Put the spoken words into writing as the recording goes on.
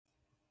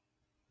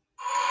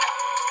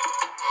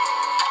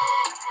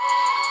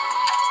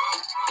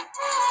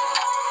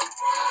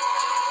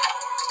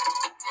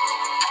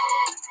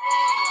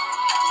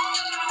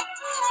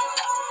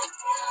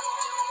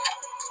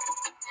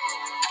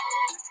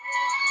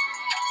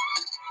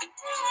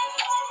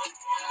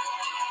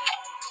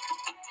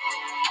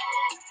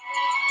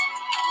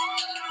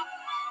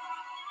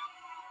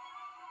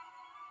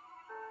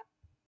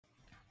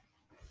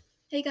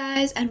Hey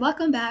guys, and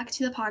welcome back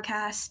to the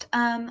podcast.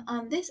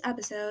 On this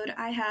episode,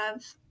 I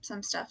have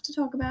some stuff to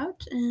talk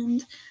about,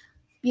 and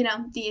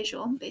the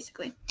usual,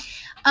 basically.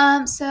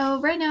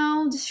 So right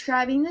now,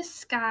 describing the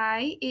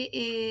sky, it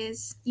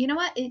is. You know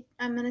what?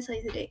 I'm gonna tell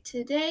you the date.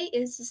 Today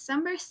is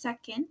December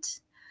 2nd.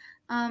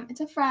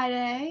 It's a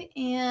Friday,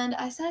 and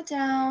I sat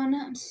down.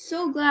 I'm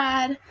so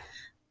glad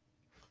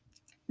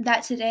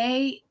that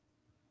today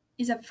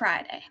is a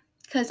Friday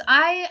because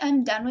I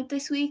am done with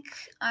this week.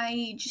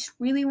 I just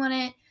really want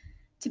it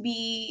to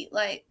be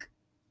like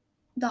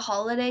the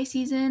holiday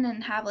season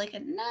and have like a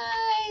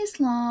nice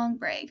long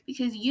break,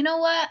 because you know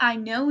what, I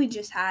know we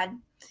just had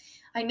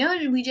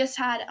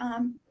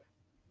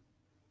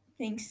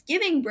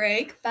Thanksgiving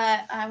break,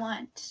 but I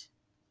want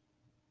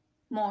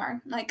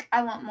more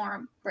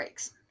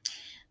breaks.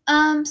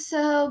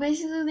 So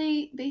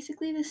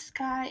basically the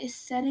sky is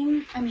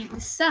setting. I mean, the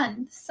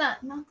sun,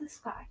 not the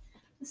sky.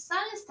 The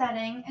sun is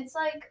setting. It's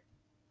like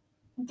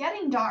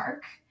getting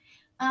dark.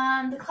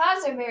 The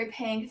clouds are very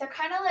pink. They're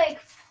kind of like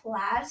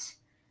flat.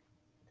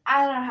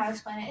 I don't know how to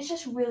explain it. It's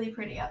just really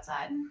pretty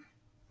outside.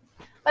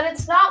 But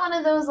it's not one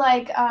of those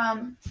like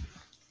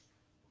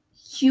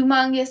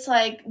humongous,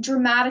 like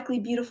dramatically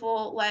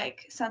beautiful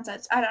like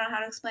sunsets. I don't know how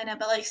to explain it,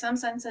 but like some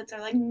sunsets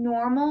are like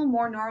more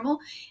normal,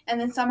 and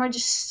then some are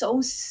just so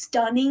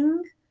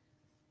stunning.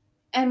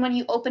 And when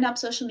you open up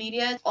social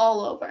media, it's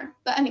all over.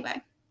 But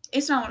anyway,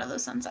 it's not one of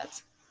those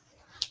sunsets.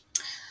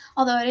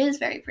 Although it is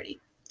very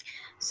pretty.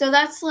 So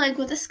that's like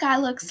what the sky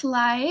looks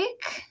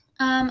like.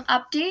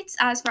 Updates.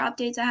 As for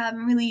updates, I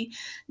haven't really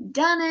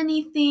done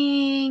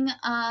anything.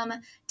 To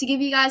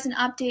give you guys an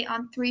update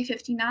on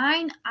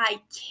 359,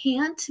 I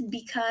can't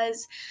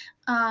because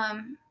I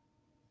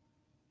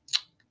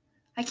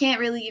can't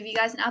really give you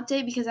guys an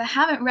update because I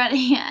haven't read it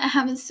yet. I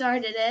haven't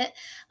started it.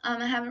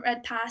 I haven't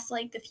read past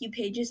like the few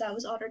pages I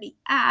was already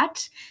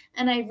at,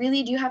 and I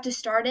really do have to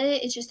start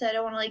it. It's just that I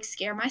don't want to like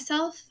scare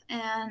myself,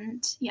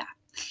 and yeah.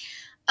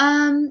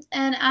 And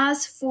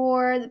as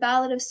for the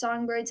Ballad of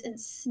Songbirds and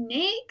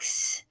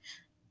Snakes,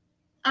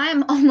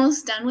 I'm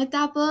almost done with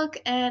that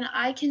book, and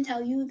I can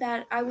tell you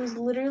that I was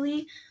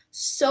literally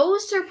so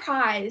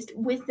surprised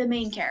with the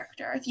main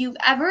character. If you've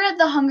ever read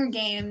The Hunger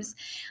Games,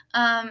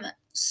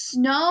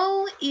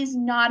 Snow is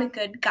not a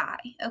good guy,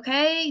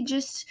 okay?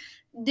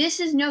 This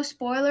is no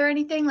spoiler or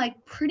anything.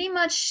 Like, pretty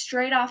much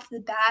straight off the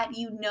bat,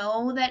 you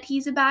know that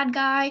he's a bad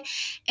guy,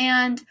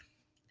 and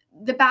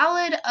the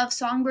Ballad of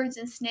Songbirds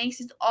and Snakes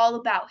is all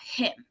about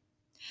him.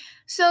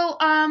 So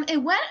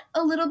it went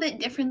a little bit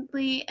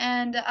differently,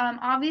 and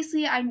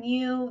obviously I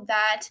knew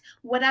that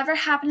whatever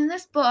happened in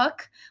this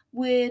book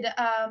would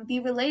be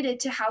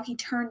related to how he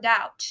turned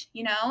out,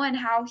 and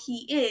how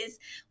he is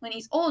when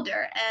he's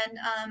older. And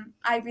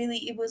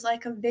it was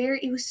like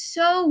it was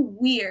so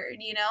weird,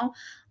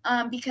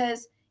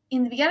 because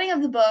in the beginning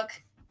of the book,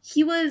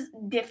 he was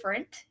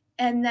different,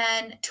 and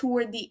then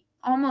toward the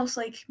almost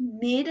like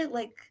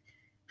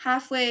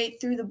halfway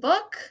through the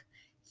book,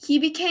 he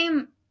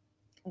became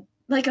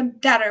like a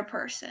better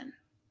person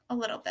a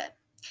little bit.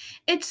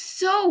 It's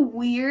so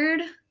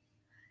weird.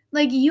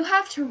 Like, you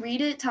have to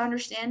read it to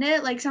understand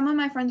it. Like, some of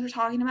my friends were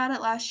talking about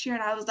it last year,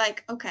 and I was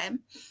like, okay,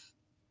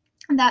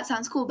 that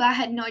sounds cool, but I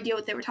had no idea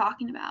what they were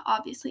talking about,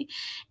 obviously.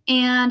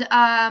 And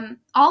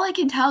all I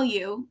can tell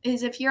you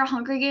is, if you're a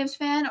Hunger Games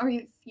fan, or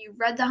if you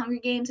read the Hunger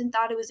Games and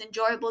thought it was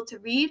enjoyable to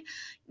read,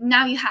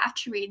 now you have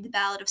to read The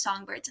Ballad of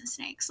Songbirds and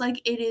Snakes.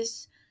 Like, it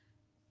is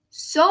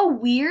so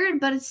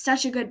weird, but it's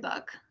such a good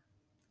book.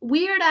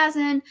 Weird as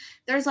in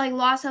there's like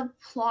lots of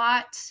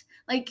plot,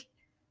 like,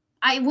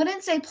 I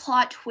wouldn't say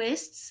plot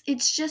twists.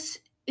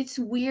 It's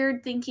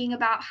weird thinking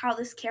about how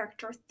this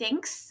character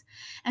thinks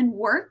and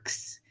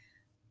works.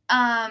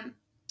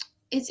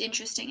 It's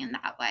interesting in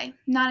that way.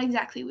 Not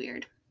exactly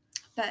weird,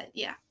 but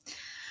yeah.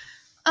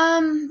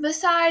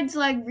 Besides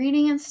like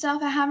reading and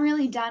stuff, I haven't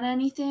really done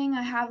anything.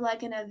 I have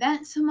like an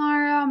event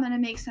tomorrow. I'm gonna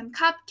make some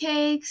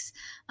cupcakes.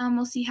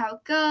 We'll see how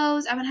it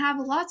goes. I'm gonna have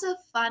lots of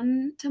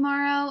fun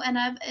tomorrow, and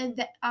I've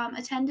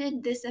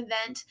attended this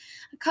event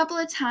a couple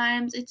of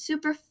times. It's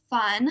super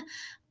fun.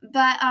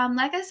 But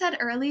like I said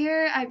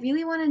earlier, I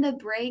really wanted a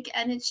break,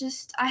 and it's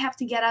just I have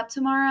to get up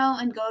tomorrow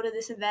and go to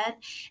this event,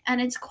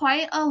 and it's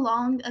quite a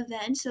long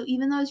event. So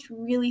even though it's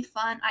really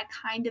fun, I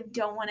kind of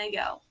don't want to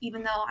go,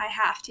 even though I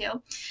have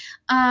to.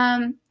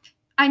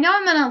 I know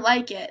I'm gonna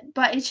like it,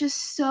 but it's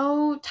just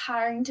so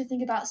tiring to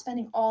think about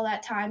spending all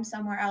that time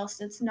somewhere else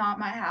that's not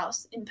my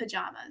house in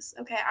pajamas.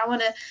 Okay, I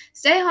want to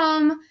stay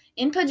home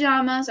in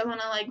pajamas. I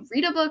want to like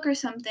read a book or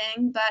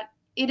something, but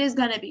it is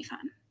gonna be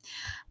fun.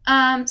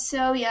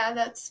 So yeah,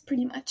 that's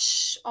pretty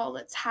much all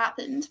that's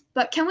happened.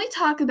 But can we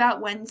talk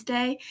about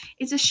Wednesday?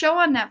 It's a show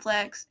on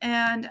Netflix,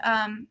 and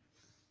I'm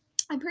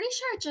pretty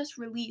sure it just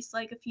released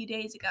like a few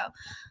days ago.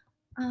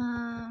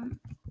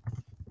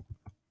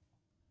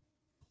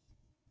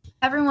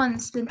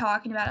 Everyone's been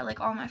talking about it,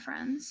 like all my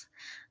friends.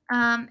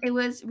 It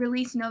was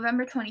released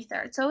November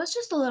 23rd, so it's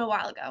just a little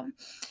while ago.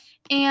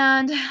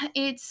 And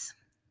it's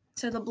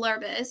So the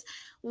blurb is,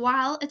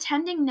 while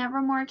attending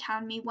Nevermore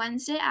Academy,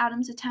 Wednesday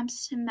Addams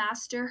attempts to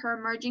master her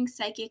emerging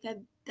psychic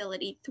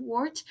ability,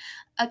 thwart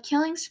a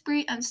killing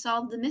spree, and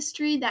solve the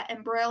mystery that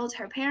embroiled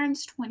her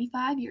parents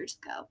 25 years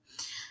ago.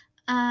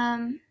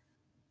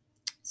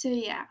 So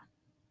yeah.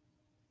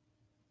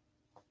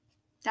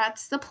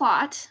 That's the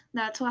plot.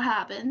 That's what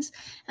happens.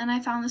 And I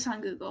found this on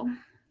Google.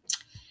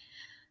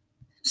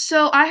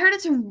 So I heard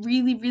it's a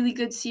really, really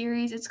good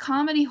series. It's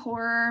comedy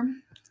horror.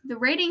 The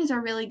ratings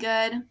are really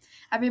good.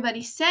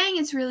 Everybody's saying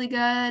it's really good.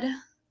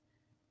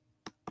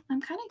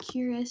 I'm kind of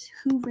curious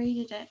who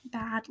rated it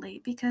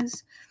badly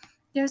because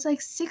there's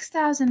like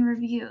 6,000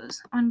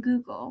 reviews on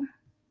Google.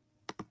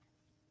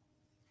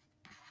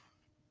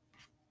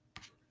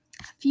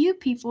 A few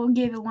people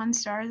gave it 1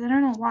 star. I don't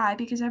know why,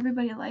 because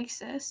everybody likes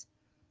this.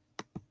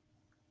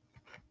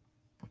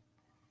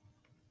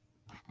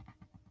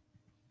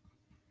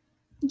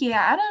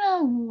 Yeah, I don't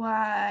know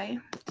why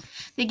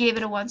they gave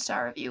it a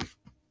 1-star review.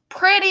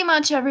 Pretty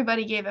much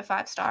everybody gave it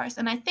 5 stars,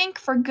 and I think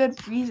for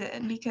good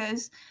reason,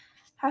 because it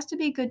has to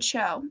be a good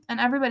show, and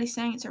everybody's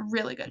saying it's a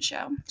really good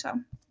show, so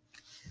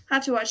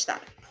have to watch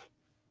that.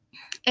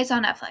 It's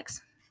on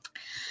Netflix.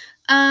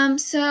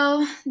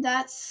 So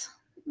that's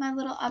my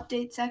little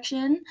update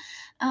section.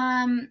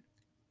 I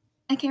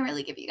can't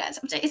really give you guys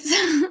updates.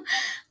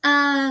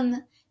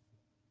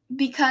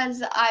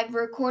 Because I've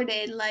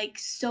recorded like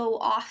so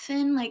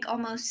often, like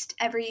almost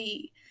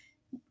every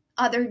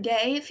other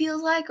day it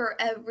feels like, or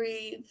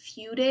every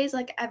few days,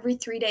 like every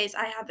 3 days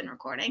I have been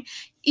recording.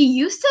 It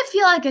used to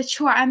feel like a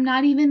chore. I'm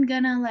not even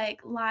gonna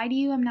like lie to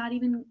you. I'm not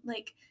even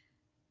like,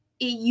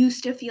 it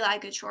used to feel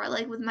like a chore,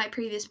 like with my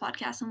previous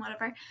podcast and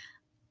whatever.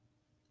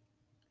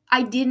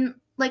 I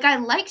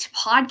liked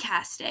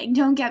podcasting,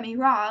 don't get me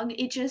wrong.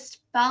 It just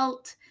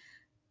felt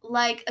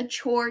like a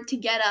chore to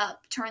get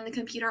up, turn the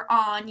computer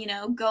on,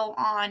 go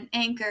on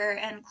Anchor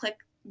and click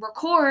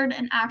record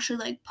and actually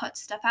like put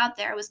stuff out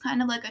there. It was kind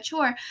of like a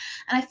chore, and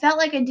I felt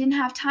like I didn't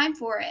have time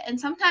for it.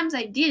 And sometimes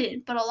I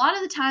didn't, but a lot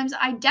of the times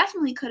I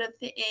definitely could have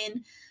fit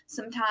in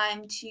some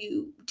time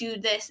to do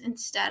this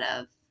instead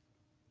of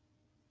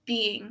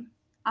being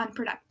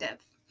unproductive.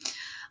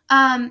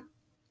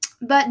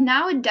 But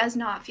now it does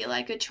not feel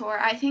like a chore.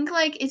 I think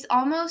like it's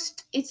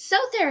so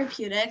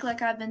therapeutic,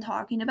 like I've been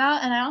talking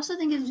about, and I also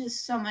think it's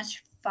just so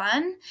much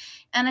fun,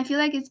 and I feel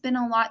like it's been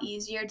a lot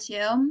easier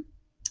too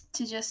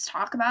to just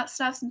talk about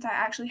stuff since I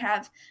actually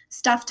have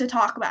stuff to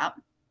talk about.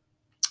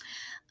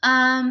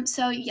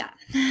 So yeah,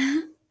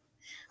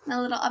 my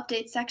little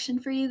update section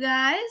for you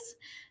guys.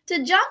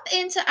 To jump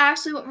into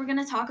actually what we're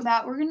going to talk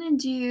about, we're going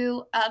to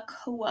do a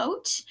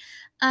quote.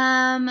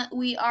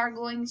 We are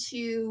going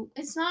to,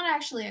 it's not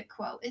actually a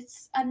quote,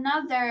 it's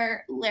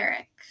another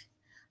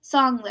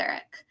song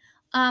lyric.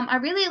 I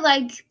really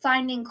like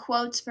finding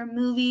quotes from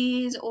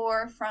movies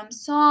or from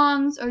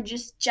songs, or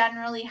just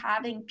generally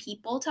having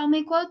people tell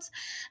me quotes,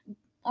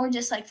 or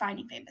just like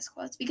finding famous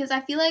quotes, because I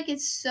feel like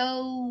it's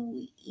so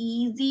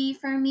easy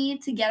for me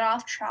to get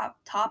off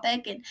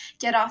topic and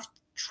get off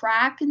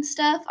track and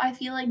stuff. I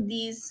feel like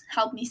these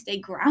help me stay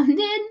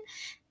grounded,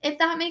 if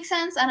that makes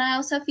sense. And I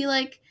also feel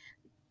like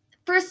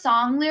for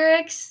song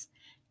lyrics,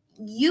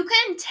 you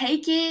can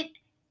take it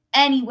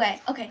anyway.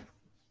 Okay,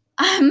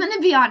 I'm gonna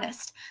be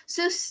honest.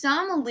 So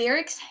some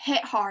lyrics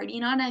hit hard, you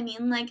know what I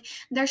mean? Like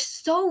they're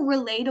so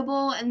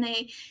relatable and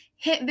they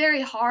hit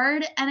very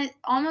hard, and it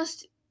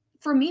almost,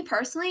 for me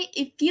personally,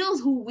 it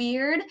feels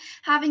weird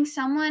having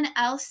someone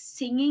else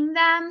singing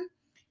them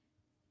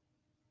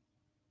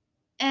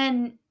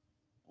and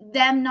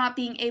them not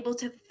being able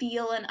to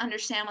feel and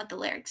understand what the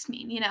lyrics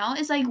mean,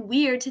 It's like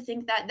weird to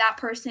think that that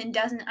person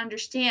doesn't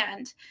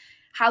understand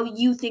how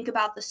you think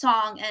about the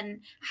song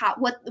and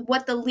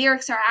what the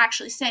lyrics are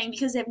actually saying,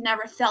 because they've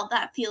never felt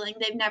that feeling.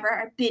 They've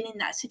never been in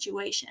that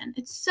situation.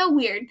 It's so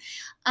weird.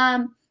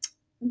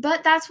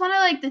 But that's one of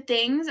like the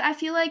things I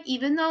feel like,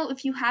 even though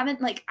if you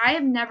haven't, like I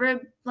have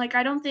never, like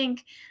I don't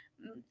think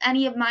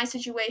any of my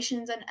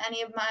situations and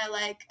any of my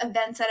like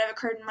events that have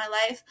occurred in my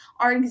life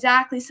are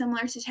exactly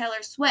similar to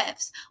Taylor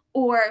Swift's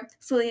or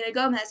Selena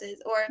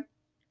Gomez's or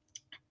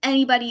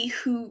anybody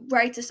who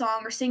writes a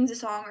song or sings a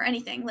song or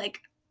anything. Like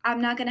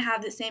I'm not going to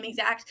have the same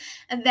exact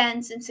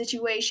events and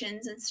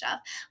situations and stuff,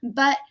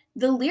 but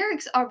the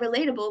lyrics are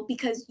relatable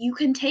because you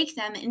can take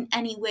them in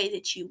any way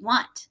that you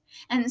want.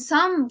 And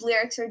some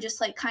lyrics are just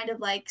like kind of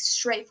like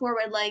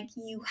straightforward, like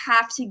you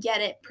have to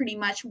get it pretty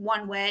much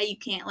one way. You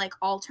can't like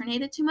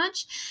alternate it too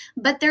much.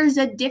 But there's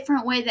a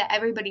different way that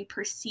everybody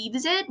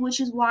perceives it, which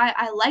is why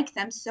I like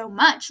them so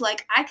much.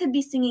 Like I could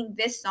be singing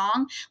this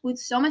song with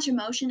so much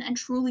emotion and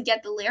truly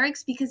get the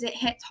lyrics because it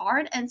hits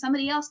hard, and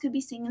somebody else could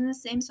be singing the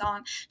same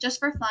song just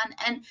for fun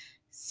and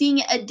seeing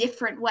it a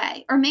different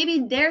way. Or maybe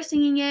they're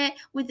singing it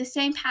with the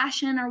same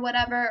passion or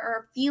whatever,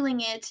 or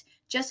feeling it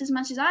just as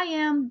much as I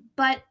am,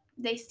 but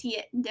they see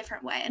it in a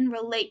different way and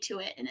relate to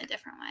it in a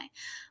different way,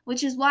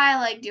 which is why I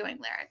like doing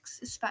lyrics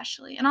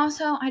especially. And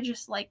also I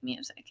just like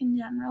music in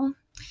general.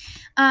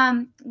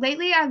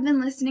 Lately I've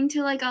been listening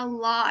to like a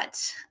lot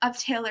of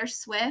Taylor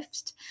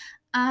Swift.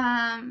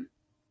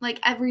 like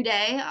every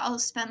day, I'll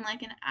spend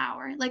like an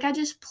hour. Like I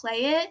just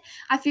play it.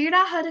 I figured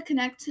out how to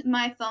connect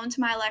my phone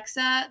to my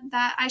Alexa.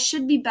 That I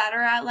should be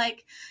better at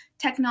like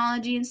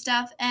technology and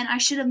stuff, and I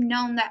should have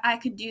known that I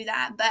could do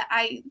that. But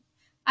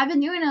I've been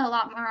doing it a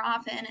lot more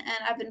often, and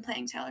I've been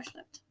playing Taylor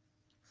Swift.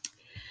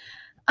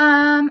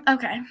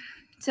 Okay.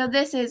 So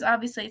this is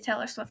obviously a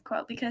Taylor Swift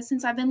quote because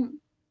since I've been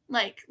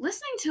like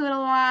listening to it a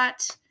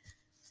lot,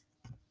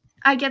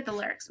 I get the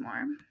lyrics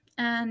more.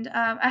 And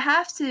I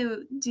have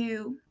to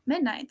do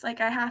Midnights.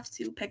 Like I have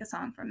to pick a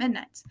song for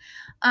Midnights.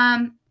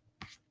 And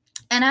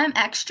I'm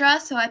extra,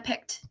 so I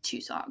picked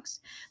 2 songs.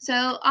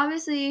 So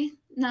obviously,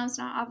 no, it's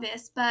not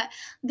obvious, but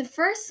the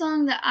first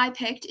song that I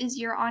picked is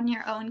You're on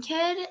Your Own,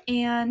 Kid.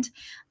 And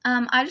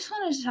I just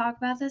wanted to talk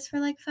about this for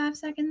like 5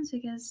 seconds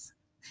because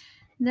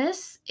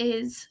this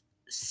is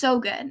so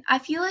good. I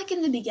feel like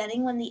in the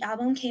beginning when the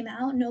album came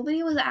out,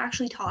 nobody was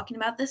actually talking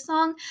about this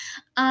song.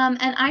 And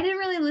I didn't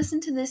really listen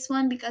to this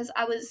one because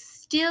I was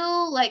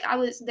still like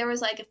there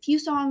was like a few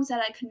songs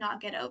that I could not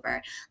get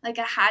over. Like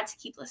I had to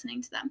keep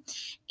listening to them.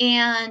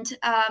 And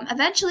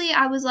eventually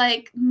I was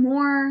like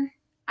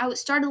I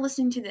started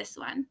listening to this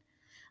one.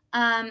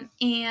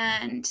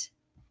 And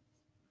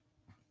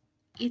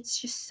it's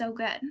just so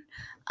good.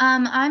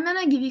 I'm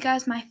gonna give you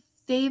guys my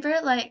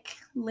favorite like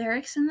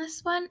lyrics in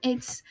this one.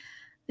 It's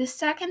the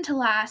second to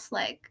last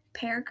like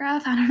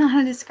paragraph. I don't know how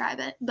to describe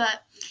it,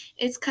 but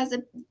it's because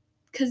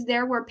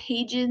there were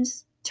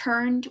pages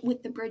turned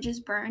with the bridges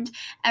burned.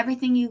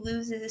 Everything you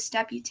lose is a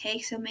step you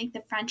take, so make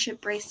the friendship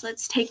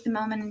bracelets. Take the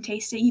moment and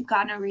taste it. You've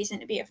got no reason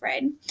to be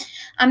afraid.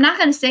 I'm not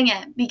going to sing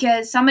it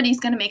because somebody's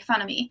going to make fun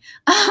of me.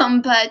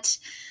 But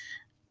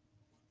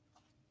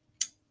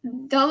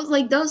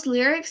those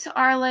lyrics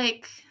are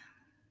like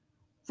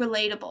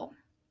relatable.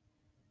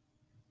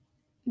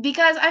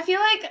 Because I feel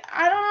like,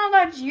 I don't know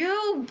about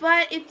you,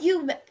 but if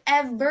you've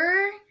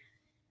ever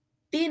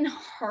been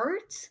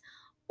hurt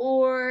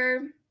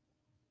or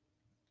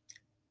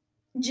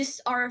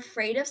just are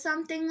afraid of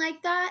something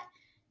like that,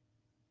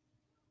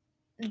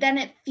 then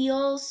it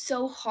feels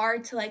so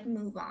hard to like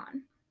move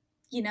on,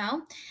 you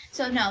know?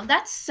 So no,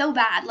 that's so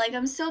bad. Like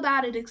I'm so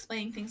bad at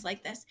explaining things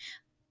like this.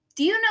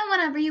 Do you know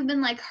whenever you've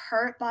been like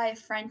hurt by a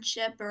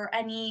friendship or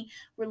any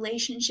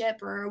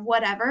relationship or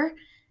whatever,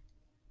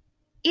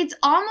 it's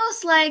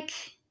almost like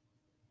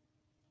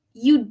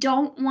you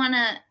don't want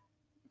to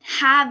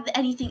have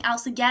anything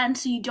else again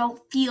so you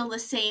don't feel the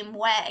same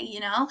way,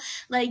 you know?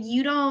 Like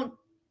you don't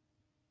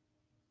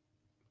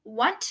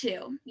want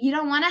to. You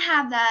don't want to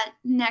have that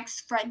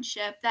next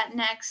friendship, that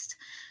next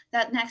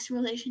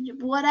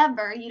relationship,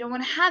 whatever. You don't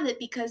want to have it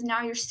because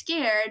now you're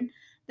scared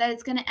that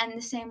it's going to end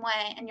the same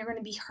way and you're going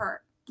to be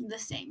hurt the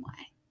same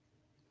way.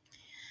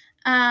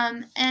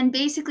 And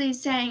basically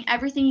saying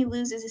everything you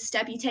lose is a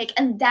step you take.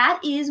 And that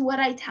is what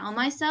I tell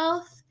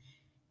myself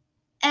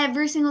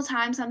every single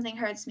time something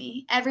hurts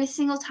me. Every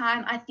single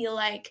time I feel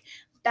like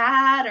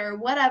bad or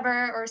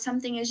whatever, or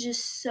something is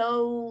just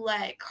so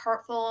like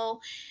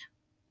hurtful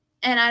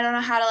and I don't know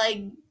how to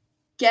like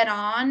get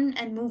on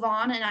and move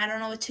on and I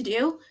don't know what to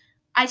do.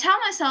 I tell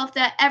myself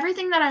that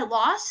everything that I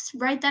lost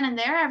right then and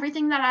there,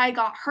 everything that I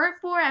got hurt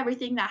for,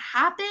 everything that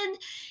happened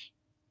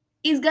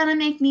is going to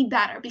make me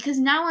better because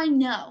now I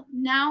know.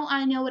 Now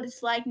I know what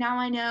it's like. Now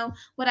I know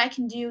what I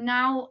can do.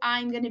 Now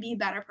I'm going to be a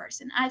better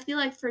person. I feel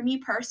like for me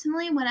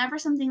personally, whenever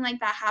something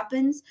like that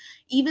happens,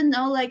 even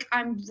though like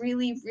I'm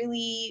really,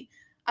 really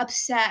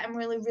upset, I'm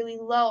really, really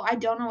low, I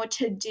don't know what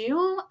to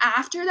do.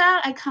 After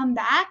that, I come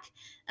back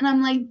and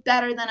I'm like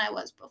better than I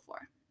was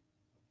before.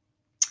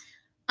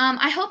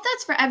 I hope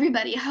that's for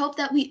everybody. I hope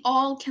that we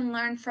all can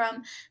learn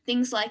from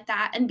things like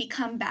that and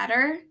become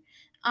better.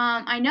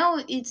 I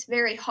know it's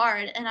very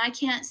hard, and I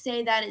can't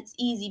say that it's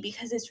easy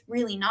because it's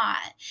really not.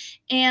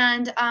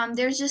 And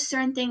there's just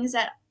certain things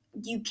that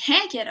you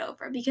can't get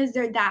over because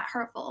they're that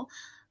hurtful.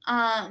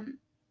 Yeah,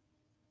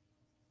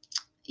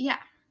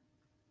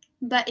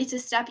 but it's a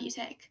step you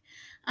take.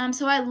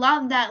 So I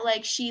love that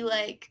like she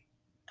like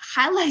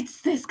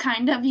highlights this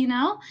kind of, you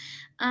know,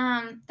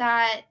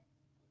 that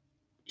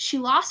she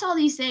lost all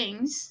these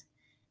things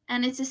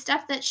and it's a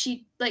step that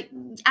she like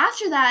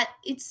after that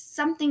it's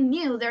something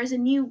new. There's a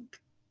new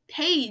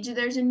page,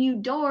 there's a new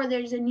door,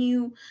 there's a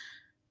new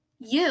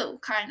you,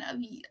 kind of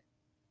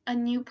a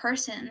new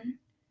person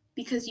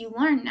because you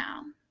learn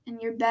now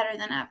and you're better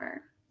than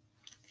ever.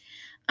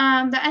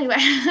 But anyway,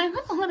 I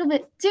went a little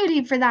bit too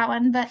deep for that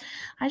one, but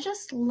I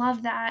just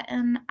love that.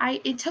 And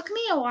it took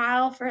me a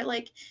while for it,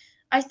 like,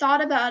 I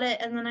thought about it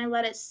and then I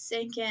let it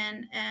sink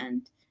in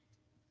and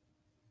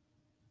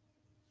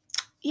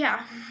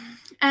yeah.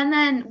 And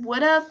then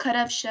Would've,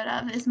 Could've,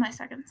 Should've is my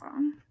second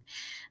song.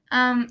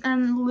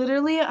 And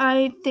literally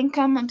I think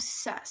I'm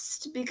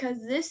obsessed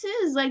because this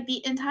is like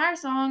the entire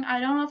song.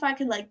 I don't know if I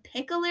could like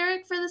pick a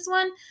lyric for this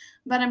one,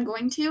 but I'm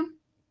going to.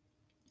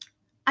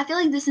 I feel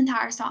like this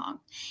entire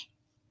song,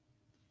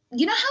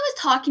 you know how I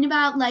was talking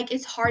about like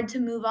it's hard to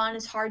move on,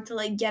 it's hard to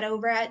like get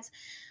over it.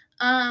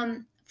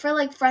 For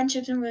like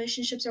friendships and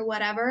relationships or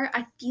whatever,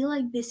 I feel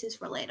like this is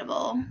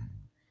relatable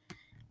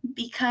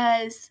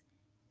because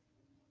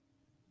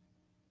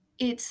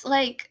it's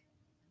like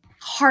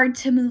hard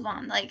to move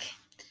on. Like,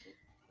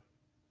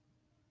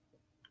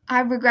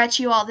 I regret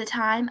you all the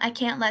time. I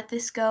can't let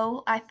this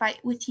go. I fight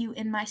with you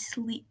in my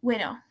sleep. Wait,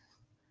 no.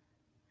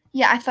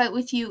 Yeah, I fight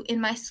with you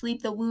in my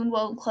sleep. The wound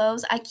won't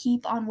close. I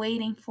keep on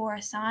waiting for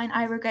a sign.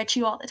 I regret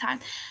you all the time.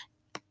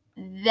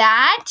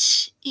 That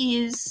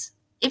is,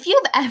 if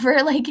you've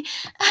ever, like,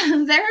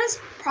 there's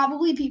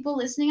probably people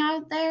listening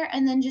out there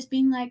and then just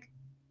being like,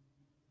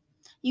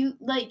 you,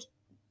 like,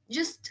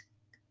 just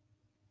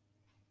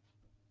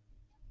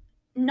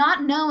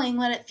not knowing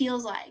what it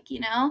feels like, you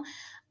know?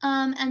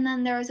 And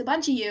then there was a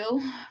bunch of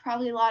you,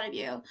 probably a lot of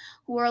you,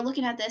 who are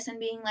looking at this and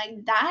being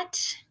like, that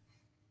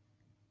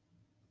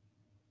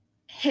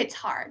hits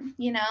hard,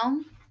 you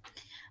know?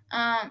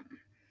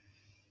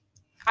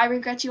 I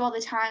regret you all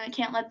the time. I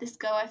can't let this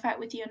go. I fight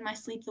with you in my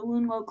sleep. The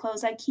wound won't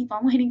close. I keep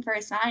on waiting for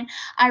a sign.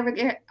 I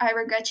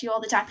regret you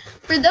all the time.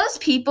 For those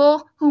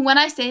people who, when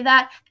I say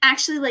that,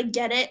 actually like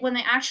get it, when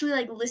they actually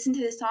like listen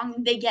to the song,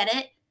 they get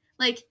it.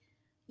 Like,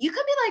 you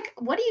could be like,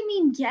 what do you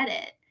mean get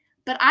it?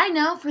 But I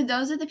know for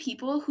those of the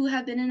people who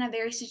have been in a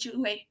very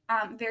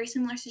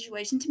similar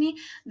situation to me,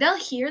 they'll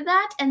hear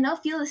that and they'll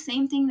feel the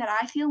same thing that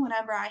I feel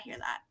whenever I hear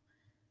that.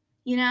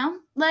 You know?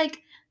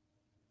 Like,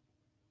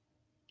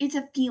 it's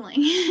a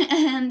feeling.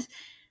 And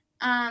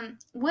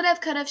would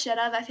have, could have, should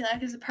have, I feel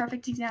like is a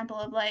perfect example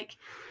of like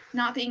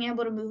not being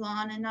able to move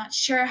on and not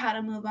sure how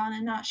to move on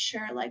and not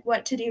sure like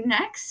what to do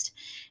next.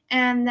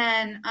 And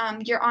then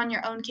you're on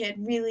your own kid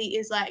really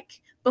is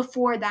like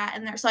before that,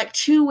 and there's like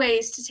two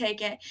ways to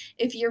take it.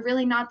 If you're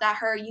really not that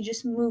hurt, you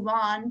just move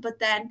on. But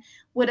then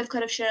would have,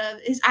 could have, should have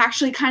is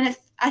actually kind of,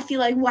 I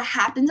feel like what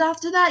happens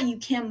after that, you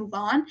can move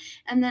on,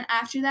 and then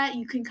after that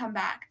you can come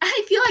back.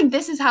 I feel like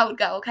this is how it would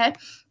go. Okay,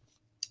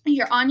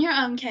 you're on your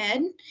own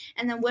kid,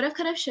 and then would have,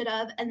 could have, should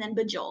have, and then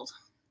Bejeweled.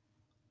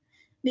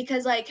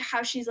 Because like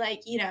how she's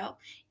like, you know,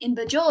 in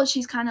Bejeweled,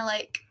 she's kind of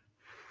like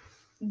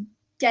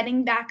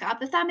getting back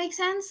up, if that makes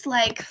sense.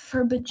 Like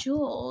for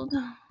Bejeweled,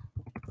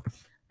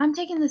 I'm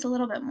taking this a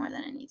little bit more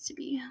than it needs to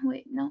be.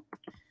 Wait, no.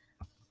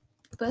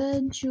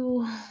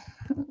 Bejeweled.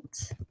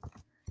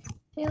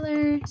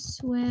 Taylor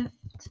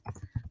Swift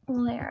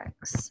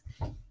lyrics.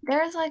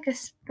 There's like a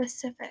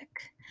specific.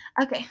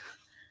 Okay.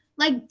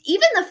 Like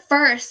even the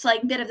first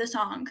like bit of the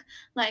song,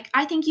 like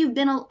I think I've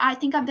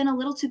been a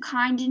little too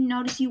kind, didn't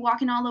notice you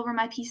walking all over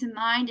my peace of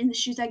mind in the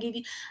shoes I gave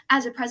you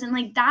as a present,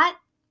 like that,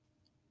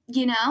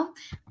 you know.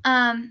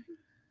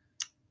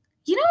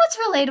 You know what's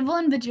relatable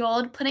in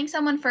Bejeweled? Putting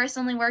someone first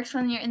only works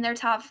when you're in their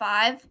top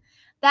 5.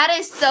 That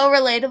is so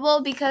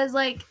relatable because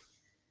like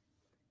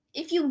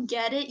if you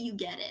get it, you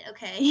get it,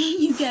 okay?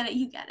 you get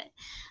it.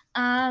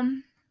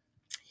 And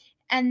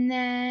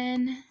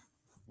then,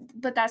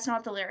 but that's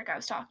not the lyric I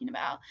was talking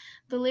about.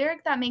 The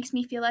lyric that makes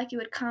me feel like it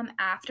would come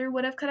after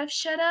would have, could have,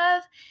 should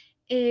have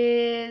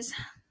is,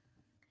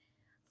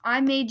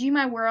 I made you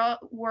my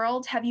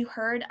world. Have you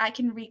heard? I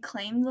can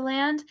reclaim the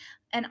land,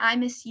 and I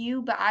miss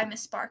you, but I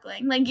miss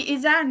sparkling. Like,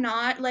 is that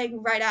not like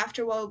right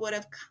after what would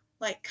have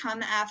like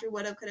come after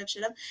would have, could have,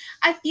 should have?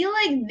 I feel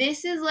like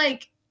this is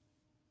like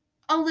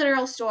a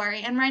literal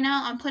story, and right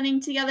now I'm putting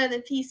together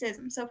the pieces.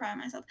 I'm so proud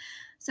of myself.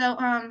 So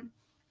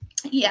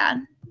yeah,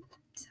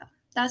 so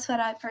that's what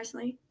I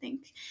personally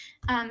think.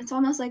 It's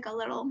almost like a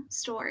little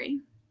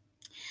story.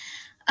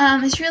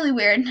 It's really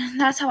weird.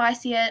 That's how I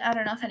see it. I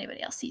don't know if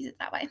anybody else sees it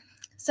that way.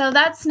 So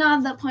that's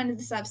not the point of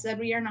this episode.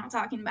 We are not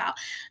talking about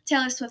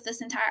Taylor Swift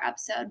this entire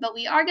episode, but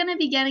we are going to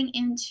be getting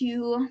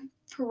into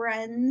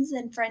friends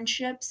and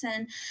friendships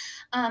and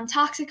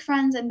toxic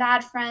friends and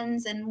bad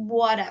friends and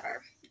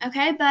whatever.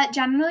 Okay, but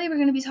generally we're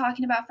going to be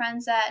talking about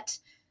friends that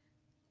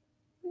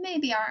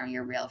maybe aren't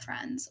your real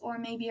friends or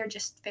maybe are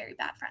just very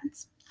bad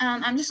friends.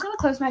 I'm just going to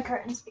close my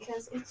curtains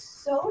because it's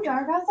so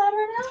dark outside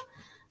right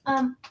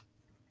now.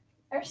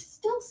 There's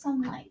still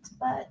sunlight,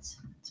 but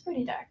it's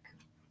pretty dark.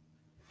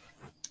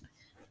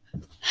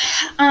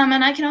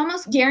 And I can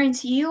almost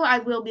guarantee you I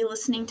will be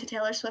listening to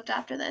Taylor Swift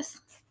after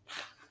this.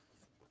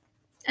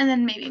 And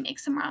then maybe make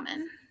some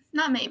ramen.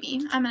 Not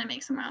maybe. I'm going to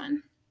make some ramen.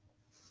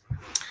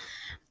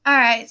 All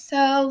right,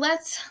 so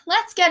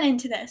let's get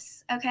into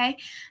this, okay?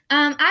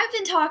 I've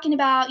been talking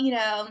about, you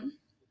know,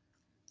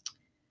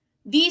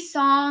 these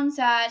songs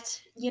that,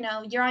 you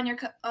know, you're on your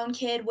own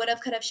kid, would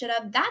have, could have, should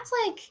have. That's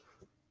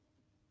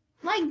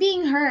like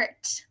being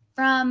hurt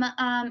from,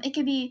 it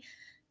could be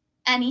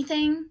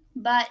anything,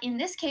 but in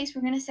this case,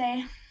 we're going to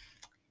say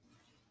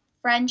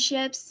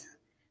friendships.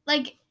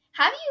 Like,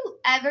 have you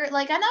ever,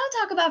 like, I know I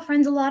talk about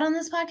friends a lot on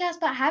this podcast,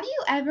 but have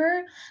you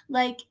ever,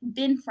 like,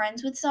 been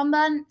friends with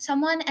someone,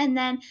 and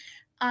then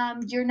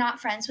you're not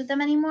friends with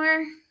them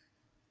anymore?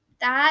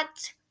 That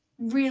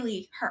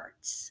really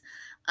hurts.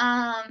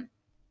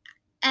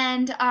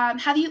 And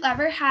have you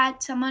ever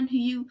had someone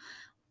who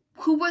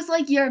was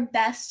like your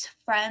best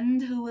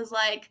friend, who was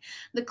like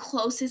the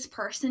closest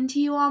person to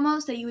you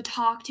almost, that you would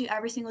talk to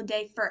every single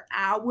day for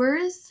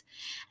hours,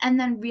 and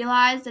then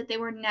realize that they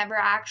were never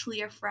actually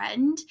your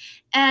friend?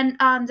 And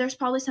there's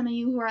probably some of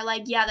you who are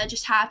like, yeah, that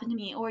just happened to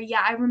me, or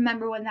yeah, I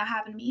remember when that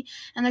happened to me.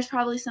 And there's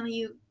probably some of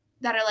you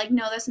that are like,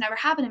 no, this never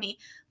happened to me.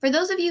 For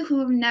those of you who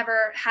have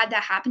never had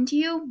that happen to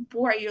you,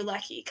 boy, you're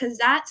lucky, because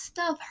that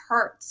stuff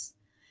hurts.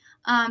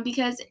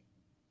 Because,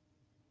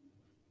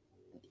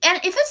 and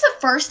if it's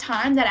the first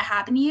time that it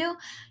happened to you,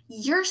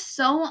 you're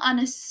so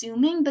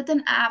unassuming, but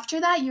then after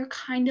that, you're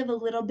kind of a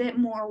little bit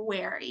more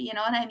wary. You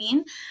know what I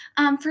mean?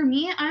 For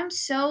me, I'm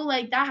so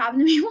like, that happened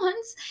to me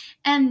once,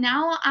 and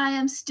now I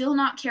am still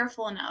not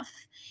careful enough.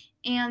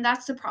 And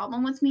that's the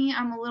problem with me.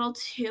 I'm a little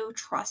too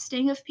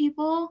trusting of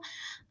people.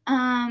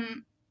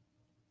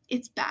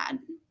 It's bad,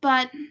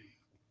 but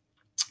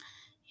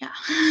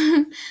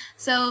yeah.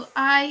 So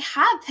I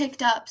have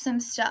picked up some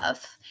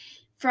stuff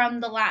from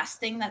the last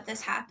thing that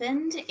this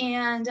happened,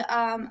 and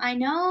I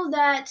know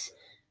that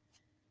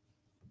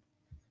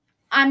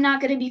I'm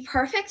not going to be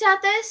perfect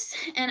at this,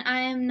 and I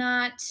am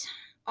not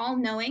all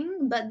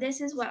knowing, but this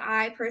is what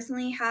I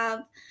personally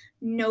have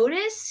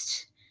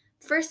noticed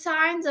for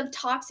signs of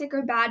toxic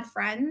or bad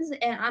friends,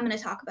 and I'm going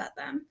to talk about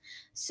them.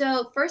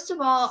 So, first of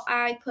all,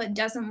 I put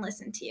doesn't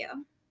listen to you.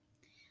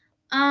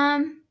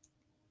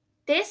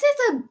 This is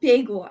a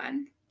big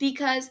one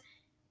because,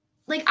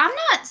 like, I'm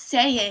not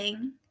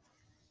saying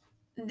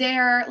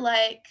they're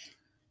like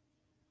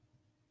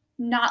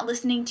not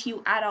listening to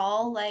you at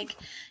all, like,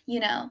 you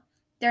know,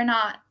 they're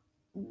not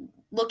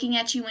looking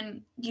at you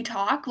when you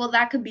talk. Well,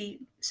 that could be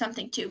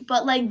something too,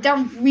 but like they're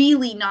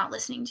really not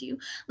listening to you.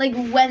 Like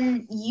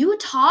when you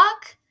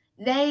talk,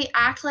 they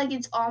act like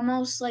it's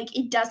almost like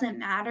it doesn't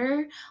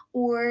matter,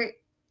 or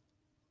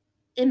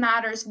it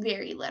matters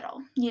very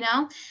little, you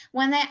know?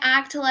 When they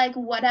act like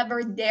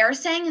whatever they're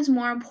saying is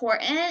more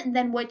important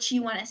than what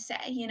you want to say,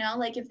 you know?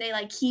 Like if they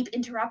like keep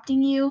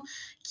interrupting you,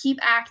 keep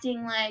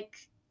acting like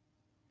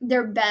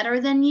they're better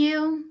than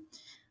you,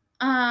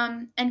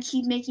 and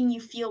keep making you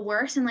feel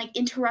worse and like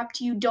interrupt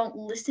you, don't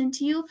listen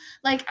to you.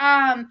 Like,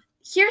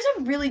 here's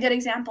a really good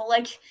example.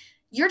 Like,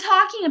 you're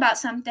talking about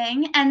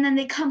something and then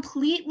they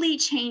completely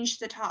change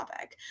the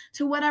topic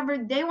to whatever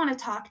they want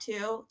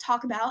to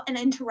talk about and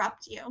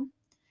interrupt you.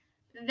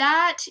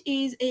 That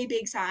is a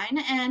big sign,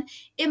 and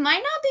it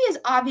might not be as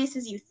obvious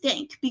as you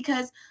think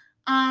because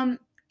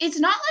it's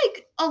not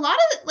like a lot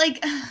of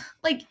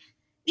like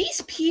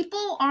these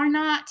people are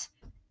not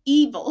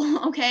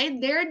evil, okay?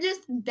 They're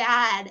just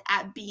bad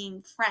at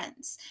being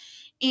friends.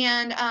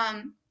 And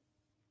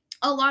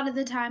a lot of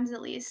the times,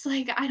 at least,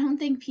 like I don't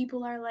think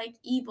people are like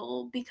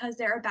evil because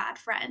they're a bad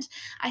friend.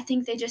 I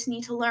think they just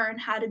need to learn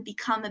how to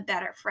become a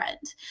better friend.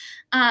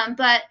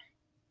 But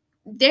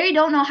they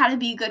don't know how to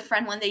be a good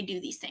friend when they do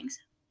these things.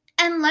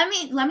 And let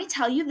me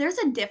tell you, there's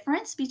a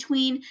difference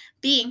between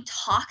being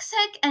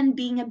toxic and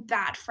being a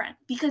bad friend,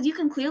 because you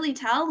can clearly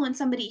tell when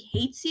somebody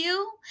hates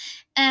you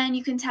and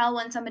you can tell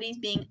when somebody's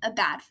being a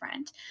bad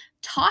friend.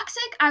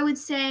 Toxic, I would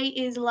say,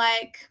 is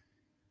like,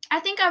 I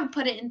think I would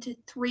put it into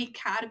three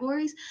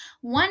categories.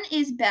 One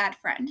is bad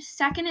friend.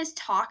 Second is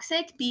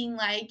toxic, being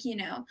like, you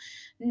know,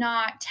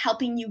 not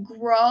helping you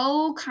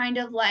grow, kind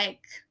of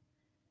like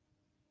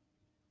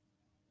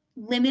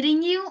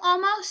limiting you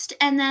almost.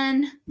 And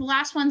then the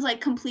last one's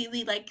like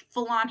completely like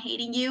full on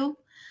hating you,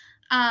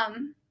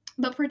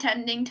 but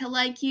pretending to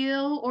like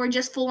you, or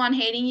just full on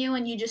hating you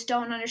and you just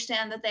don't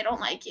understand that they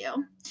don't like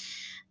you.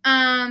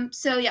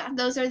 So yeah,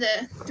 those are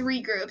the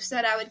three groups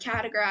that I would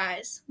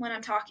categorize when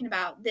I'm talking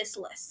about this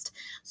list.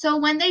 So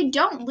when they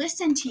don't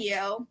listen to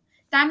you,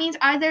 that means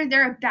either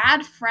they're a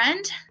bad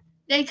friend,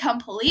 they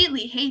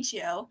completely hate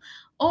you,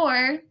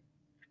 or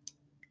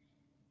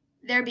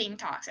they're being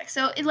toxic.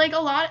 So it, like a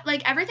lot,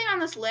 like everything on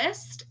this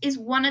list is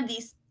one of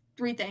these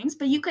three things,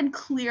 but you can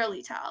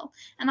clearly tell.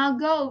 And I'll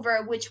go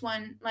over which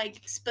one, like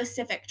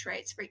specific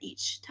traits for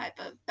each type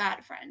of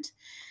bad friend.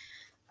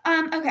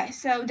 Okay,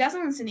 so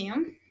doesn't listen to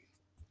you.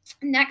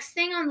 Next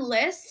thing on the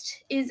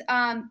list is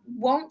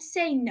won't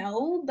say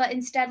no, but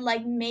instead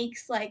like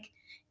makes like,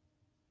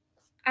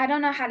 I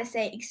don't know how to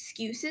say,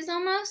 excuses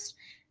almost.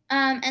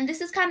 And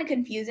this is kind of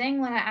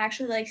confusing when I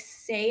actually like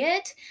say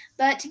it.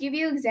 But to give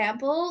you an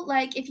example,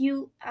 like if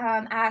you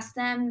ask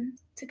them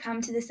to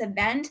come to this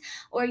event,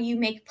 or you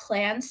make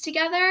plans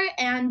together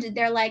and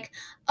they're like,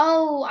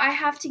 oh, I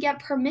have to get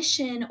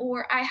permission,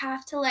 or I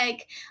have to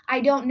like,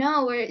 I don't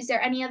know, or is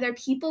there any other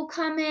people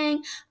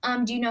coming?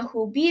 Do you know who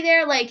will be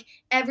there? Like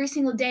every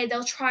single day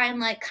they'll try and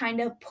like kind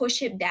of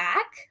push it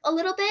back a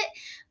little bit.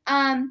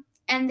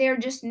 And they're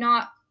just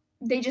not,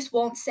 they just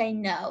won't say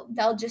no.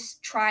 They'll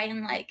just try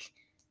and like,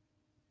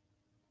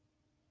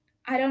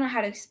 I don't know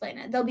how to explain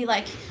it. They'll be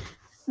like,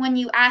 when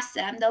you ask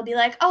them, they'll be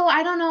like, oh,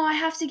 I don't know, I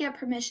have to get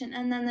permission.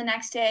 And then the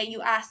next day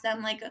you ask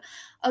them like,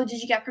 oh,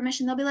 did you get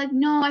permission? They'll be like,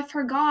 no, I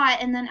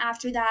forgot. And then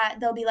after that,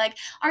 they'll be like,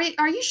 are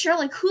you sure?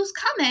 Like, who's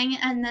coming?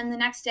 And then the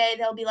next day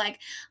they'll be like,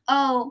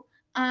 oh,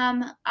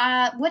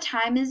 what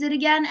time is it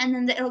again? And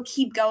then it'll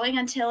keep going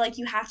until like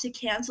you have to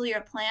cancel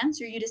your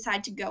plans or you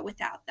decide to go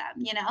without them,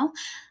 you know?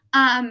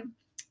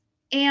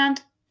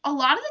 And a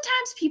lot of the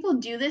times people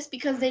do this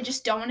because they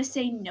just don't want to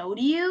say no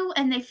to you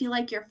and they feel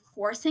like you're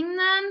forcing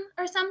them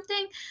or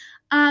something.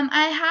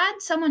 I had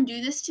someone do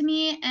this to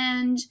me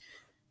and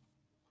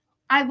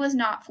I was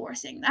not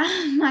forcing them.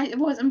 I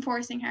wasn't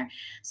forcing her.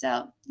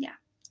 So, yeah.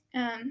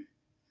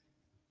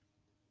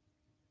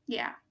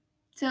 Yeah.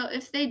 So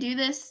if they do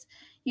this,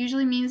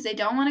 usually means they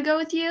don't want to go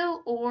with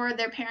you or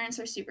their parents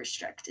are super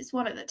strict. It's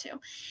one of the two.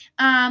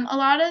 A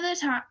lot of the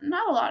time,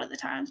 not a lot of the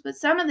times, but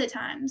some of the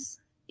times,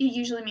 it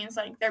usually means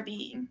like they're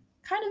being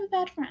kind of a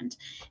bad friend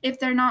if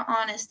they're not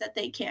honest that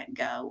they can't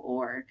go.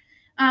 Or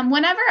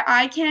whenever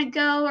I can't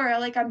go or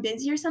like I'm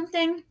busy or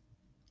something,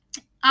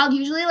 I'll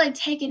usually like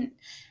take an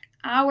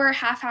hour,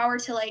 half hour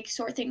to like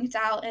sort things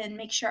out and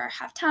make sure I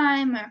have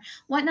time or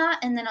whatnot,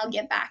 and then I'll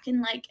get back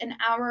in like an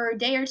hour or a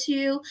day or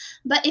two.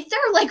 But if they're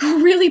like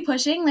really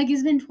pushing, like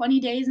it's been 20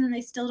 days and they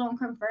still don't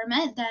confirm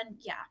it, then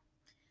yeah,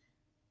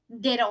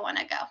 they don't want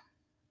to go.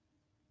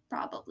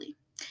 Probably.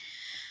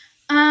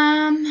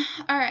 All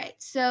right.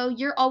 So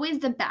you're always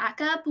the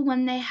backup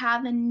when they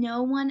have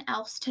no one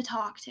else to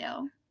talk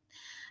to.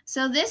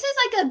 So this is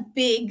like a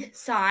big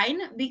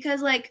sign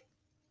because like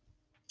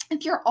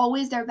if you're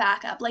always their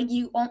backup, like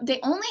they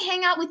only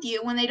hang out with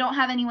you when they don't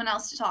have anyone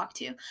else to talk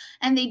to,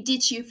 and they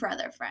ditch you for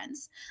other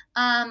friends.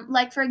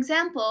 Like for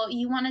example,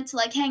 you wanted to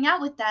like hang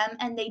out with them,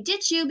 and they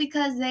ditch you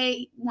because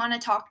they want to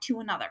talk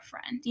to another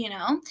friend.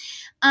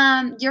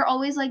 You're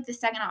always like the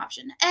second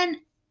option. And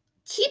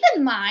keep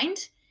in mind,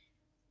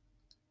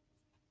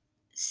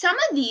 some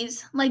of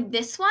these, like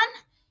this one,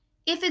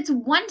 if it's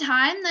one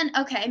time, then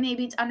okay,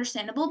 maybe it's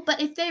understandable.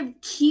 But if they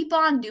keep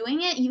on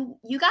doing it, you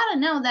gotta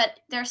know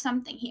that there's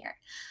something here.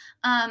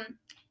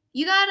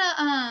 You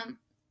gotta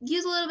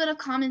use a little bit of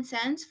common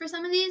sense for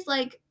some of these.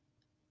 Like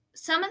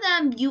some of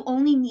them, you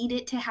only need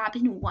it to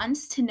happen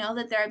once to know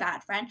that they're a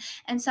bad friend,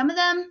 and some of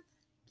them,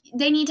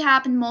 they need to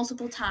happen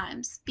multiple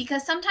times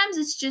because sometimes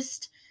it's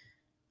just,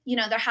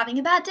 they're having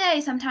a bad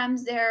day.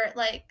 Sometimes they're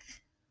like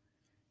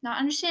not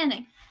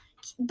understanding.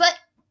 But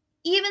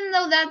even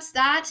though that's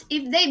that,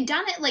 if they've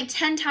done it like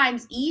 10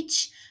 times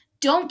each,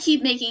 don't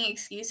keep making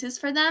excuses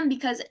for them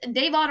because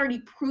they've already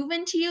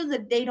proven to you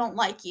that they don't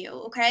like you,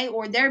 okay?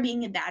 Or they're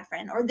being a bad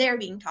friend or they're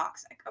being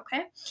toxic,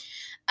 okay?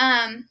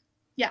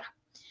 Yeah.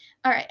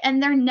 All right.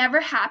 And they're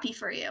never happy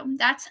for you.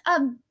 That's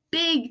a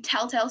big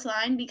telltale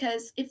sign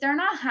because if they're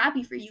not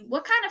happy for you,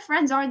 what kind of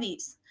friends are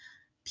these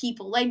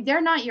people? Like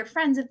they're not your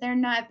friends if they're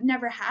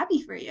never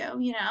happy for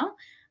you,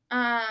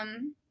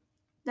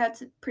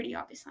 That's a pretty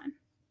obvious sign.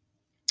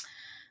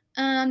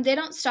 They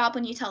don't stop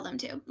when you tell them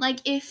to. Like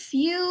if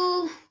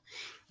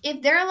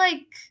they're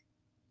like,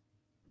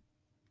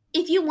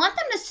 if you want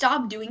them to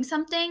stop doing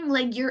something,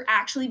 like you're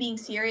actually being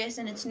serious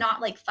and it's not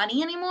like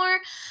funny anymore,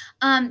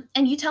 and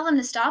you tell them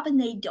to stop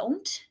and they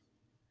don't,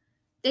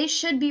 they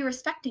should be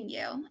respecting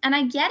you. And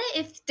I get it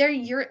if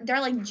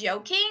they're like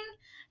joking,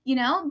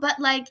 but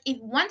like if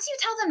once you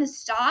tell them to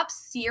stop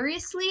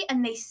seriously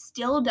and they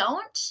still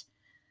don't,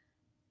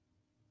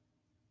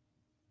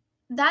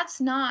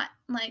 that's not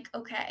like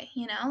okay,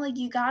 like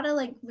you gotta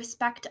like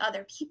respect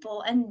other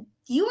people and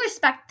you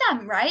respect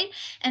them, right?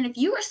 And if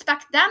you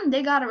respect them,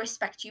 they gotta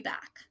respect you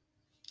back.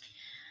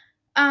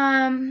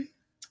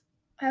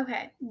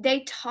 Okay,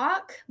 they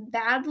talk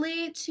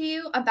badly to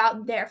you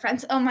about their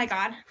friends. Oh my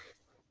god,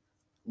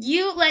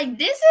 you like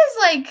this is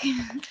like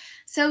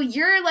so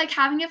you're like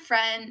having a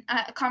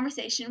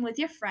conversation with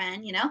your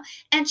friend,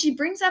 and she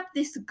brings up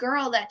this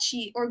girl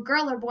or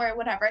girl or boy or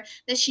whatever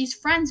that she's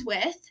friends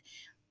with,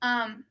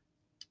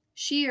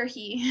 she or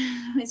he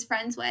is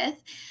friends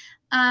with,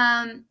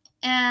 and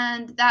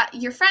that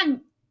your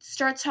friend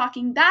starts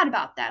talking bad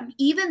about them,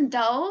 even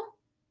though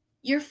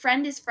your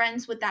friend is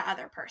friends with that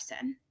other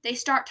person. They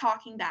start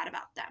talking bad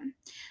about them.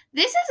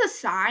 This is a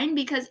sign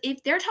because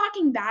if they're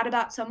talking bad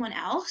about someone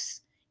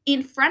else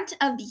in front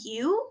of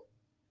you,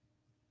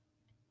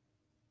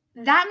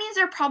 that means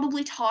they're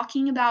probably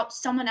talking to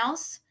someone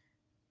else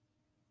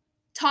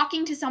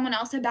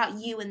about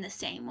you in the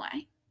same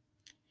way.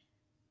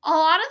 A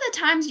lot of the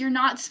times you're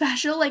not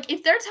special. Like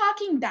if they're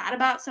talking bad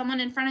about someone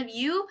in front of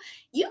you,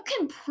 you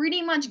can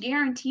pretty much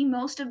guarantee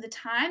most of the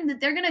time that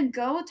they're going to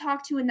go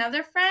talk to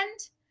another friend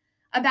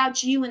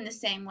about you in the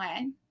same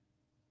way.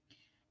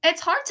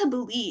 It's hard to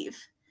believe,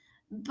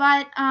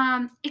 but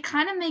it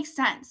kind of makes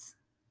sense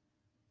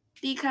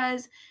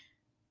because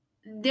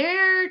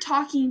they're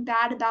talking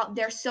bad about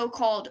their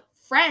so-called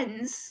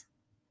friends.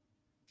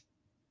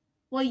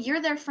 Well,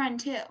 you're their friend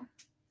too.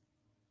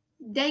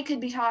 They could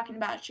be talking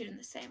about you in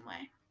the same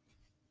way.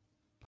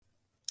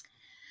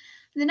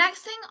 The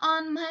next thing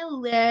on my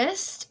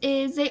list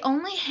is they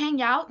only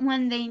hang out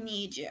when they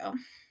need you.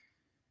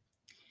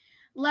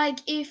 Like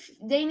if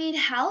they need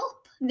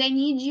help, they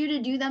need you to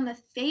do them a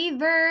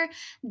favor,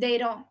 they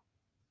don't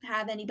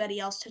have anybody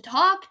else to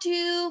talk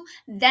to,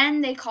 then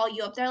they call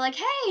you up. They're like,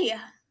 hey,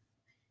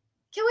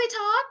 can we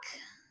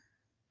talk?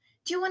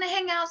 Do you want to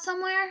hang out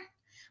somewhere?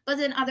 But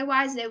then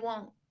otherwise they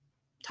won't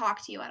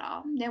talk to you at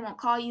all. They won't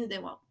call you, they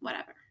won't,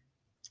 whatever.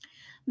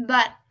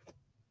 But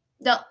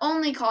they'll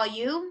only call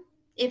you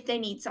if they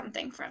need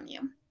something from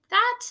you.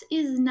 That's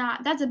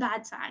a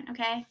bad sign,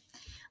 okay?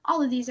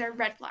 All of these are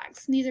red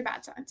flags. These are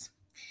bad signs.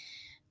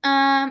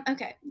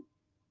 Okay.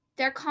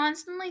 They're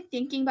constantly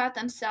thinking about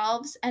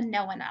themselves and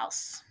no one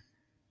else.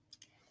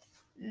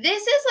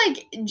 This is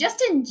like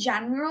just in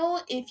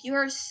general, if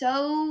you're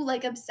so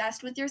like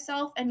obsessed with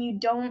yourself and you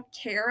don't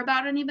care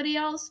about anybody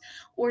else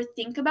or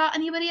think about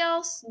anybody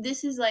else,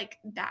 this is like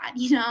bad,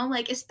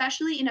 like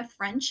especially in a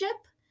friendship.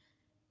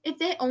 If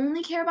they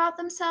only care about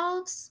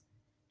themselves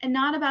and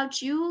not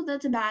about you,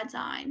 that's a bad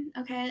sign,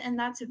 okay? And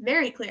that's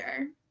very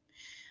clear.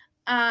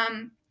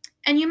 Um,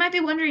 and you might be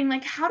wondering,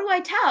 like, how do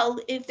I tell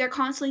if they're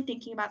constantly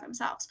thinking about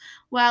themselves?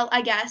 Well,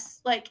 I guess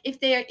like if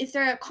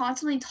they're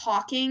constantly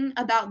talking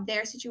about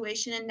their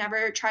situation and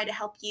never try to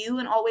help you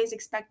and always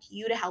expect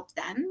you to help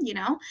them,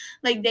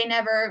 like they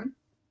never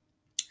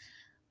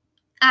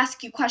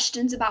ask you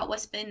questions about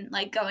what's been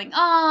like going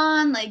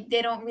on, like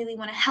they don't really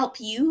want to help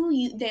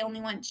they only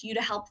want you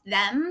to help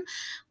them,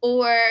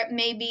 or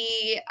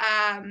maybe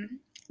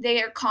they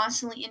are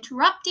constantly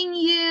interrupting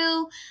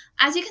you.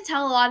 As you can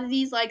tell, a lot of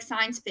these like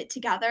signs fit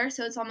together,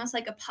 so it's almost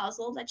like a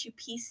puzzle that you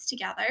piece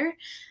together.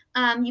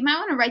 You might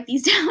want to write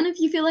these down if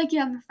you feel like you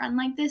have a friend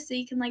like this, so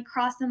you can like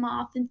cross them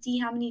off and see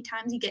how many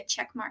times you get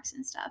check marks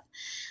and stuff.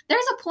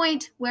 There's a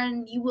point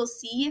when you will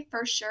see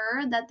for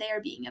sure that they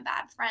are being a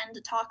bad friend,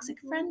 a toxic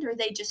friend, or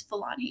they just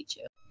full on hate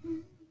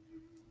you.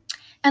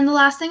 And the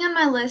last thing on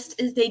my list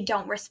is they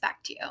don't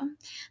respect you.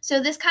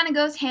 So this kind of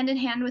goes hand in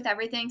hand with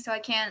everything, so I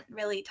can't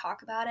really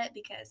talk about it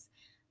because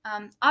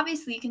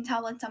obviously you can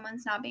tell when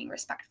someone's not being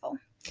respectful.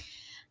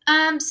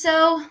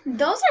 So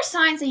those are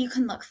signs that you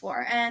can look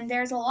for, and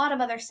there's a lot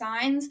of other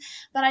signs,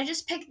 but I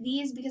just picked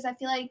these because I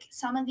feel like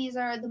some of these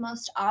are the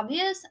most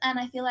obvious, and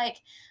I feel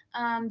like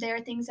there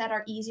are things that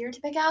are easier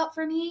to pick out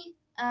for me,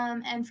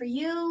 and for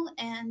you,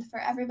 and for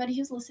everybody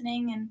who's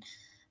listening,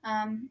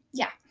 and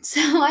yeah,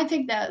 so I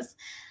picked those.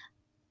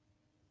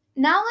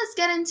 Now let's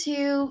get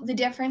into the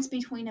difference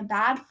between a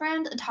bad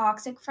friend, a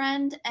toxic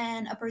friend,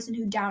 and a person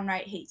who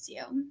downright hates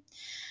you.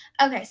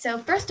 Okay, so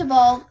first of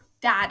all,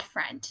 bad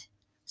friend.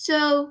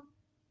 So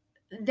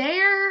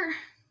they're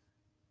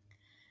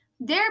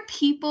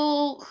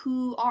people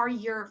who are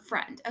your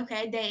friend,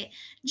 okay? They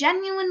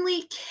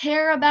genuinely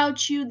care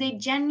about you, they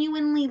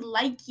genuinely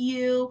like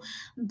you,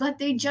 but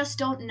they just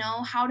don't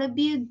know how to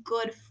be a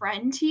good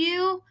friend to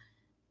you.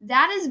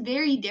 That is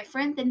very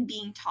different than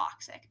being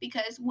toxic,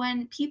 because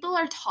when people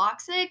are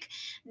toxic,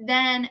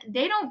 then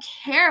they don't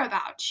care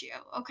about you,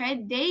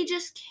 okay? They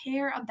just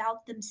care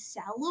about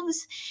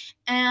themselves,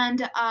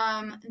 and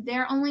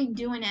they're only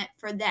doing it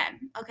for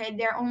them, okay?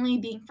 They're only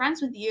being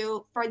friends with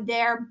you for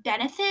their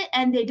benefit,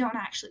 and they don't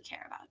actually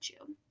care about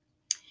you.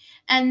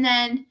 And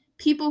then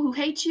people who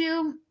hate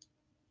you,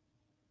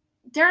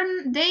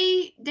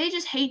 they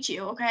just hate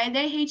you, okay?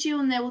 They hate you,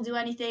 and they will do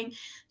anything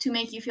to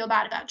make you feel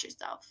bad about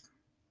yourself.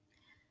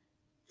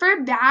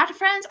 For bad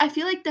friends, I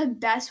feel like the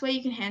best way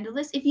you can handle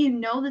this, if you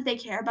know that they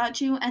care about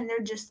you and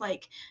they're just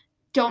like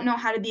don't know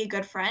how to be a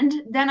good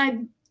friend, then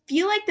I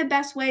feel like the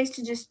best way is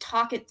to just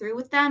talk it through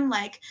with them.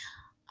 Like,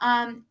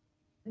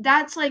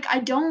 that's like, I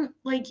don't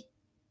like,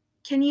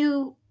 can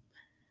you,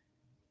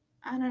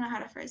 I don't know how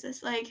to phrase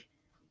this. Like,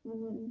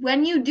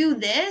 when you do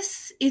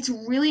this, it's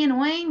really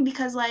annoying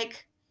because,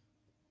 like,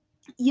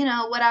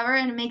 whatever,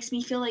 and it makes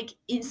me feel like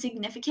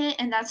insignificant,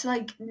 and that's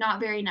like not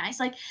very nice.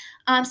 Like,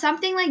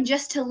 something like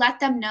just to let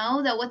them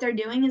know that what they're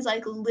doing is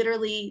like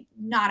literally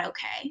not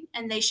okay,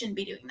 and they shouldn't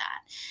be doing that.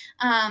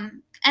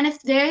 And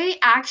if they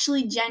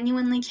actually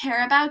genuinely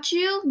care about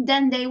you,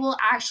 then they will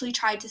actually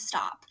try to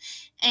stop.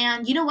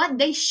 And you know what?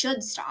 They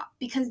should stop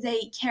because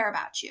they care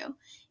about you.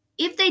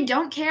 If they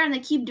don't care and they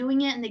keep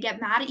doing it and they get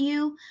mad at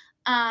you,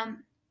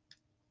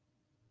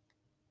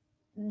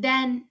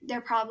 then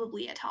they're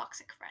probably a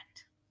toxic friend.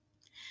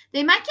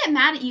 They might get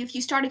mad at you if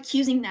you start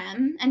accusing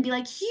them and be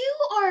like, you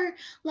are,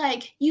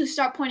 like, you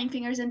start pointing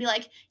fingers and be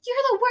like, you're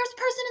the worst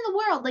person in the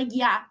world. Like,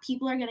 yeah,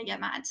 people are going to get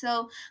mad.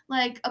 So,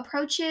 like,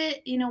 approach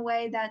it in a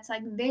way that's,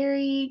 like,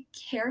 very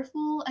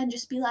careful and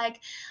just be like,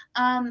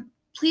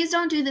 please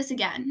don't do this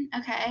again,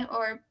 okay?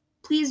 Or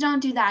please don't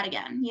do that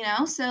again,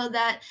 so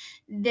that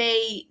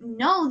they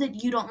know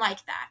that you don't like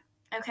that,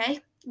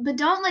 okay? But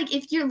don't, like,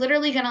 if you're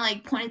literally going to,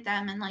 like, point at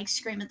them and, like,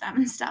 scream at them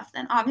and stuff,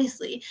 then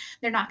obviously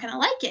they're not going to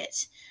like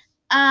it.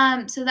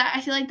 So that, I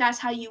feel like that's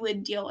how you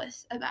would deal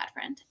with a bad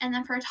friend. And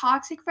then for a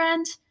toxic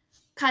friend,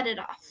 cut it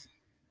off.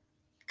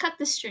 Cut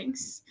the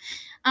strings.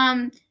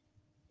 Don't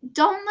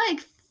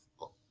like,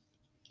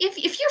 if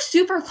you're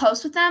super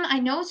close with them, I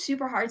know it's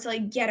super hard to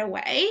like get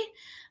away.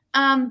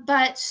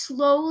 But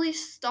slowly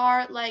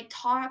start like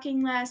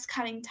talking less,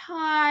 cutting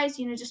ties,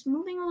 just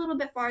moving a little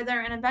bit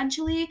farther, and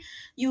eventually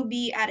you'll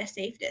be at a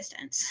safe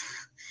distance.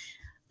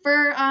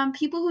 For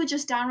people who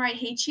just downright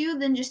hate you,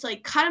 then just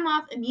like cut them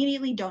off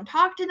immediately. Don't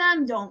talk to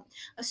them. Don't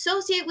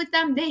associate with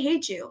them. They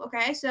hate you,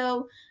 okay?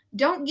 So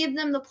don't give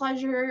them the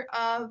pleasure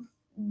of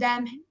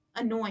them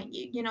annoying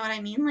you. You know what I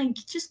mean? Like,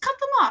 just cut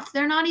them off.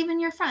 They're not even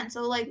your friend.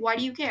 So, like, why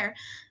do you care?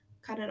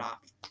 Cut it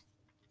off.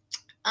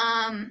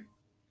 Oh,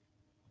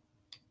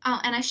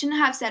 and I shouldn't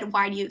have said,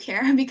 why do you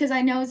care? Because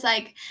I know it's,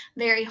 like,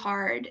 very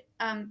hard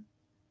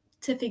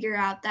to figure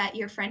out that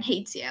your friend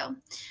hates you.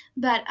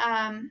 But,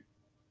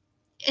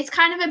 it's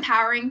kind of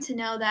empowering to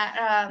know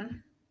that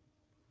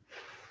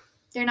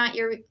they're not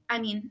your, I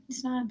mean,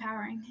 it's not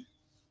empowering.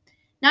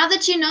 Now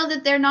that you know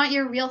that they're not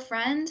your real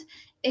friend,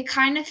 it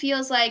kind of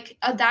feels like,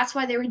 oh, that's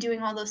why they were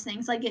doing all those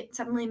things. Like, it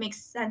suddenly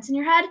makes sense in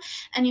your head,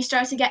 and you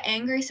start to get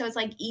angry, so it's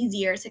like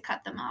easier to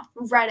cut them off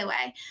right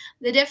away.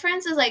 The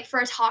difference is, like, for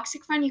a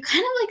toxic friend, you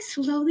kind of like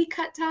slowly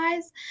cut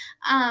ties,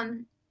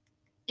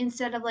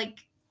 instead of like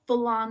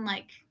full on,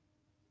 like,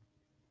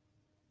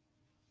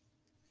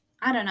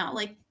 I don't know,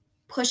 like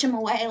push them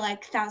away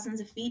like thousands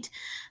of feet.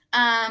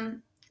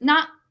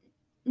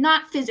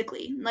 Not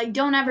physically, like,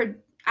 don't ever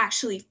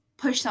actually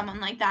push someone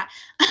like that,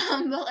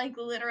 but like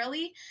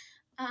literally,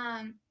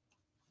 um,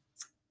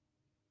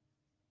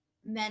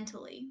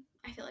 mentally,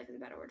 I feel like is a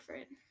better word for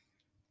it.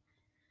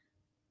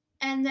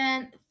 And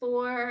then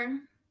for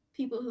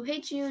people who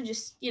hate you,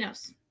 just,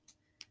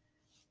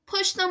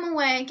 push them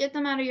away, get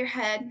them out of your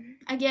head.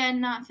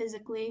 Again, not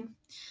physically.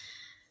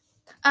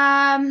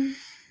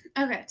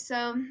 Okay,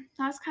 so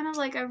that's kind of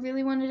like, I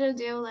really wanted to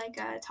do like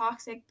a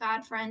toxic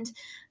bad friend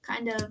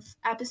kind of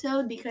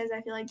episode, because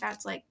I feel like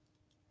that's like,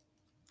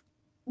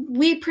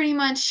 we pretty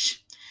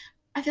much,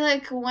 I feel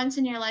like once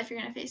in your life you're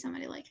gonna face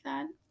somebody like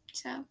that.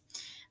 So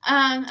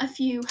a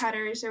few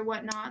headers or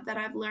whatnot that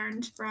I've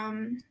learned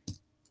from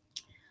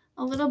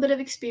a little bit of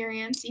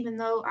experience. Even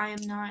though I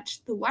am not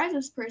the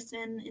wisest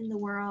person in the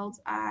world,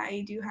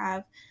 I do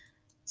have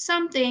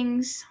some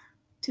things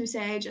to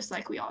say, just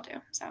like we all do.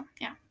 So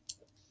yeah.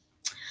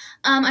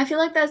 I feel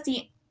like that's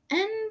the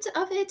end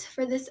of it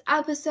for this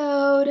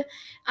episode.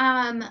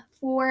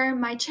 For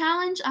my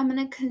challenge, I'm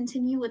going to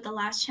continue with the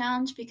last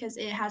challenge because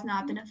it has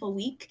not been a full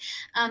week.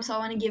 So I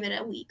want to give it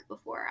a week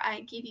before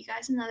I give you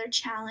guys another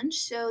challenge.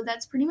 So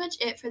that's pretty much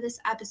it for this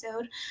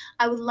episode.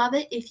 I would love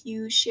it if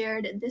you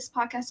shared this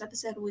podcast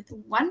episode with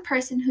one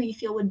person who you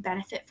feel would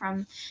benefit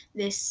from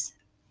this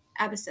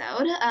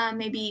episode.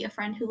 Maybe a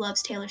friend who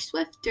loves Taylor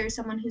Swift, or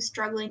someone who's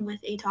struggling with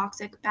a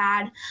toxic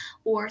bad,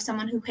 or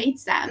someone who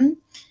hates them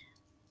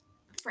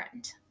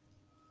friend.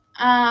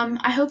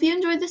 I hope you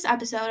enjoyed this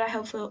episode. I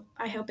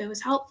hope it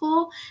was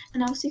helpful,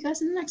 and I'll see you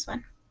guys in the next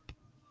one.